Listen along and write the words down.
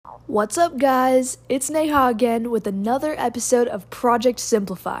What's up, guys? It's Neha again with another episode of Project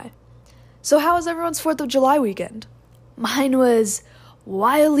Simplify. So how was everyone's 4th of July weekend? Mine was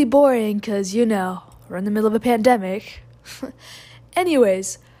wildly boring because, we're in the middle of a pandemic.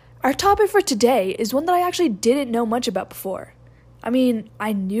 Anyways, our topic for today is one that I actually didn't know much about before. I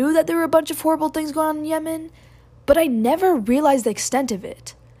knew that there were a bunch of horrible things going on in Yemen, but I never realized the extent of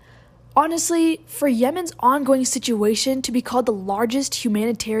it. Honestly, for Yemen's ongoing situation to be called the largest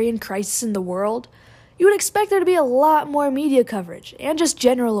humanitarian crisis in the world, you would expect there to be a lot more media coverage and just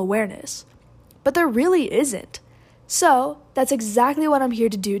general awareness. But there really isn't. So, that's exactly what I'm here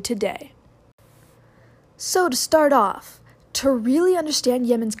to do today. So to start off, to really understand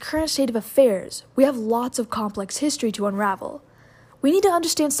Yemen's current state of affairs, we have lots of complex history to unravel. We need to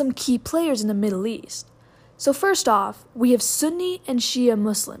understand some key players in the Middle East. So first off, we have Sunni and Shia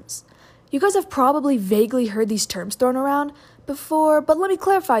Muslims. You guys have probably vaguely heard these terms thrown around before, but let me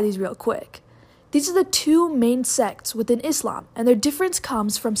clarify these real quick. These are the two main sects within Islam, and their difference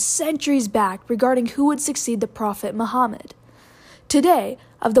comes from centuries back regarding who would succeed the Prophet Muhammad. Today,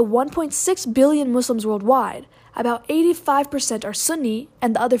 of the 1.6 billion Muslims worldwide, about 85% are Sunni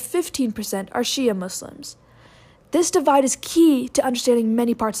and the other 15% are Shia Muslims. This divide is key to understanding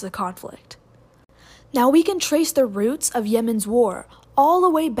many parts of the conflict. Now we can trace the roots of Yemen's war all the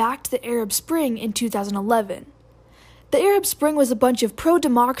way back to the Arab Spring in 2011. The Arab Spring was a bunch of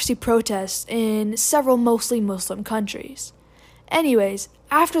pro-democracy protests in several mostly Muslim countries. Anyways,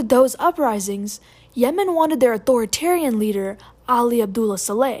 after those uprisings, Yemen wanted their authoritarian leader, Ali Abdullah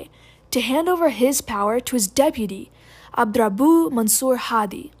Saleh, to hand over his power to his deputy, Abdrabbu Mansur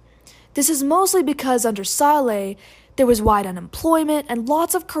Hadi. This is mostly because under Saleh, there was wide unemployment and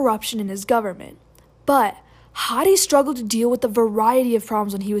lots of corruption in his government. But Hadi struggled to deal with a variety of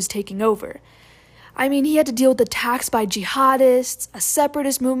problems when he was taking over. He had to deal with attacks by jihadists, a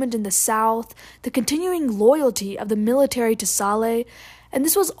separatist movement in the south, the continuing loyalty of the military to Saleh, and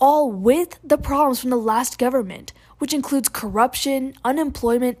this was all with the problems from the last government, which includes corruption,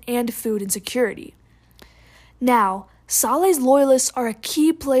 unemployment, and food insecurity. Now, Saleh's loyalists are a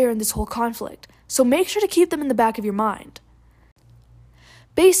key player in this whole conflict, so make sure to keep them in the back of your mind.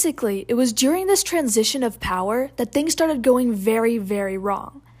 Basically, it was during this transition of power that things started going very, very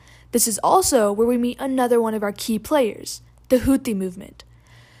wrong. This is also where we meet another one of our key players, the Houthi movement.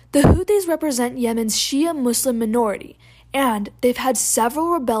 The Houthis represent Yemen's Shia Muslim minority, and they've had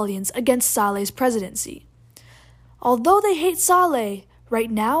several rebellions against Saleh's presidency. Although they hate Saleh,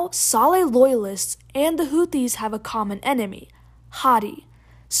 right now, Saleh loyalists and the Houthis have a common enemy, Hadi.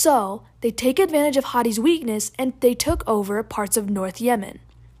 So, they take advantage of Hadi's weakness and they took over parts of North Yemen.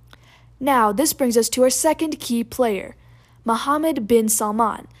 Now, this brings us to our second key player, Mohammed bin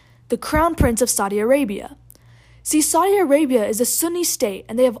Salman, the crown prince of Saudi Arabia. See, Saudi Arabia is a Sunni state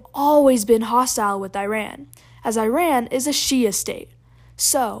and they have always been hostile with Iran, as Iran is a Shia state.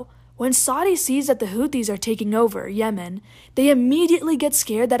 So, when Saudi sees that the Houthis are taking over Yemen, they immediately get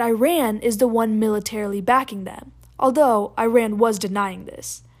scared that Iran is the one militarily backing them, although Iran was denying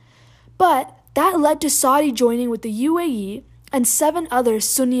this. But that led to Saudi joining with the UAE and 7 other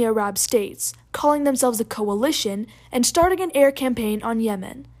Sunni Arab states, calling themselves a coalition and starting an air campaign on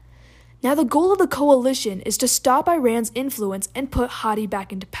Yemen. Now the goal of the coalition is to stop Iran's influence and put Hadi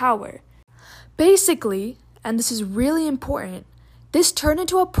back into power. Basically, and this is really important, this turned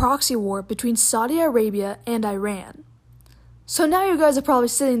into a proxy war between Saudi Arabia and Iran. So now you guys are probably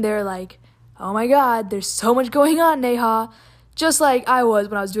sitting there like, oh my god, there's so much going on, Neha, just like I was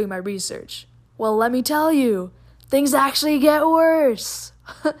when I was doing my research. Well, let me tell you, things actually get worse.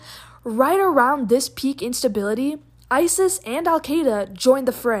 Right around this peak instability, ISIS and Al-Qaeda joined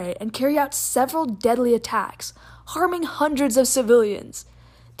the fray and carry out several deadly attacks, harming hundreds of civilians.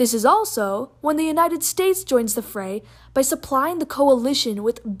 This is also when the United States joins the fray by supplying the coalition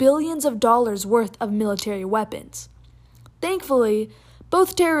with billions of dollars worth of military weapons. Thankfully,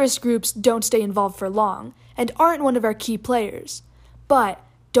 both terrorist groups don't stay involved for long and aren't one of our key players. But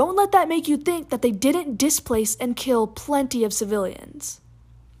don't let that make you think that they didn't displace and kill plenty of civilians.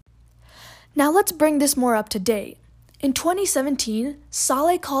 Now let's bring this more up to date. In 2017,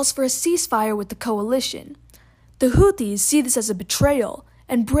 Saleh calls for a ceasefire with the coalition. The Houthis see this as a betrayal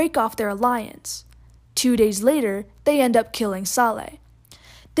and break off their alliance. 2 days later, they end up killing Saleh.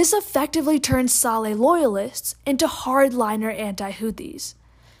 This effectively turns Saleh loyalists into hardliner anti-Houthis.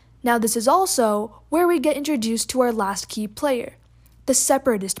 Now this is also where we get introduced to our last key player, the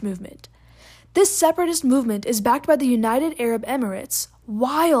separatist movement. This separatist movement is backed by the United Arab Emirates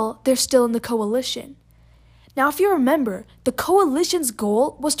while they're still in the coalition. Now if you remember, the coalition's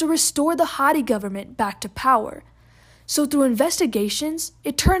goal was to restore the Hadi government back to power. So through investigations,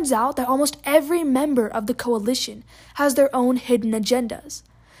 it turns out that almost every member of the coalition has their own hidden agendas.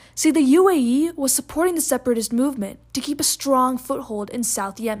 See, the UAE was supporting the separatist movement to keep a strong foothold in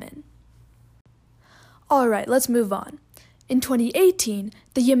South Yemen. Alright, let's move on. In 2018,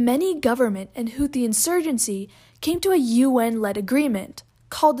 the Yemeni government and Houthi insurgency came to a UN-led agreement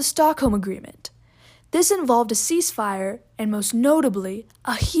called the Stockholm Agreement. This involved a ceasefire and, most notably,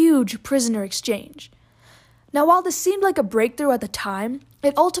 a huge prisoner exchange. Now, while this seemed like a breakthrough at the time,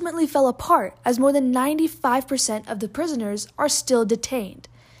 it ultimately fell apart as more than 95% of the prisoners are still detained,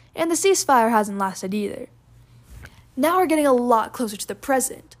 and the ceasefire hasn't lasted either. Now we're getting a lot closer to the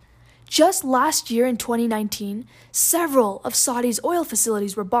present. Just last year in 2019, several of Saudi's oil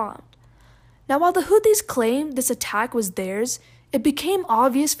facilities were bombed. Now, while the Houthis claim this attack was theirs, it became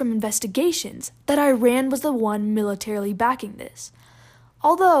obvious from investigations that Iran was the one militarily backing this,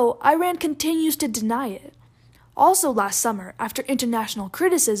 although Iran continues to deny it. Also last summer, after international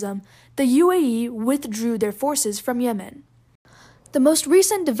criticism, the UAE withdrew their forces from Yemen. The most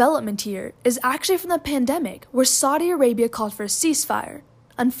recent development here is actually from the pandemic, where Saudi Arabia called for a ceasefire.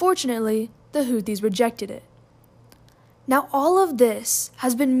 Unfortunately, the Houthis rejected it. Now, all of this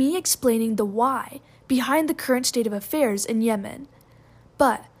has been me explaining the why behind the current state of affairs in Yemen.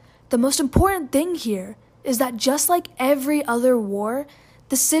 But the most important thing here is that just like every other war,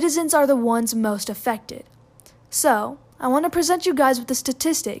 the citizens are the ones most affected. So, I want to present you guys with the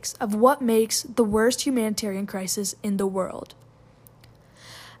statistics of what makes the worst humanitarian crisis in the world.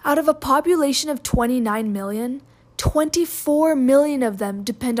 Out of a population of 29 million, 24 million of them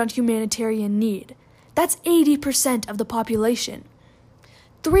depend on humanitarian need. That's 80% of the population.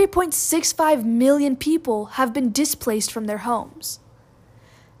 3.65 million people have been displaced from their homes.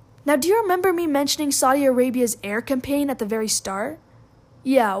 Now, do you remember me mentioning Saudi Arabia's air campaign at the very start?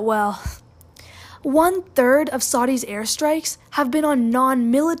 Yeah, well, 1/3 of Saudi's airstrikes have been on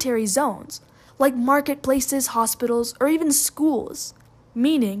non-military zones, like marketplaces, hospitals, or even schools,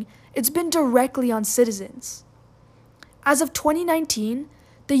 meaning it's been directly on citizens. As of 2019,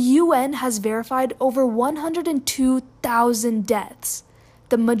 the UN has verified over 102,000 deaths.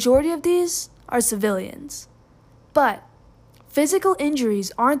 The majority of these are civilians. But physical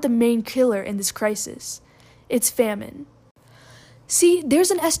injuries aren't the main killer in this crisis. It's famine. See,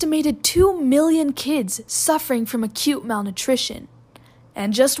 there's an estimated 2 million kids suffering from acute malnutrition.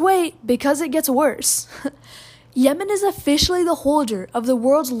 And just wait, because it gets worse. Yemen is officially the holder of the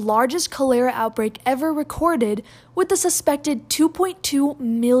world's largest cholera outbreak ever recorded, with a suspected 2.2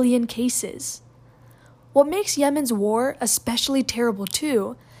 million cases. What makes Yemen's war especially terrible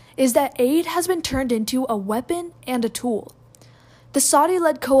too is that aid has been turned into a weapon and a tool. The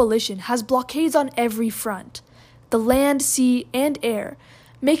Saudi-led coalition has blockades on every front, the land, sea, and air,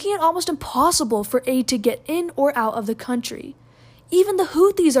 making it almost impossible for aid to get in or out of the country. Even the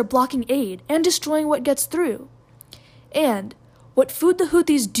Houthis are blocking aid and destroying what gets through. And what food the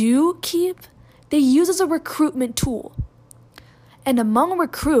Houthis do keep, they use as a recruitment tool. And among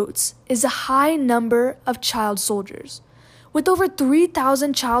recruits is a high number of child soldiers. With over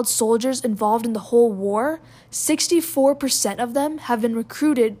 3,000 child soldiers involved in the whole war, 64% of them have been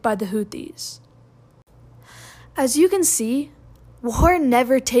recruited by the Houthis. As you can see, war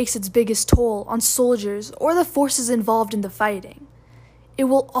never takes its biggest toll on soldiers or the forces involved in the fighting. It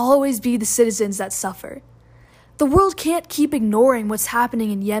will always be the citizens that suffer. The world can't keep ignoring what's happening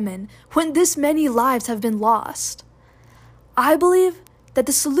in Yemen when this many lives have been lost. I believe that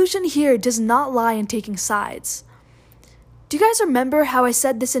the solution here does not lie in taking sides. Do you guys remember how I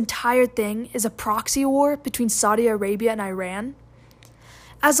said this entire thing is a proxy war between Saudi Arabia and Iran?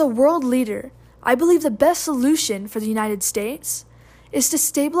 As a world leader, I believe the best solution for the United States is to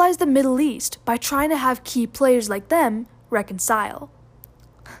stabilize the Middle East by trying to have key players like them reconcile.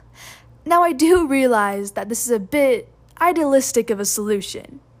 Now, I do realize that this is a bit idealistic of a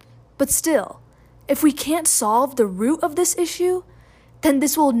solution, but still, if we can't solve the root of this issue, then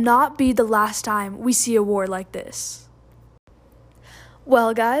this will not be the last time we see a war like this.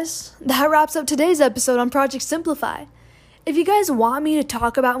 Well, guys, that wraps up today's episode on Project Simplify. If you guys want me to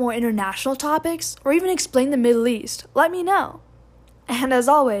talk about more international topics or even explain the Middle East, let me know. And as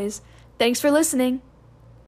always, thanks for listening.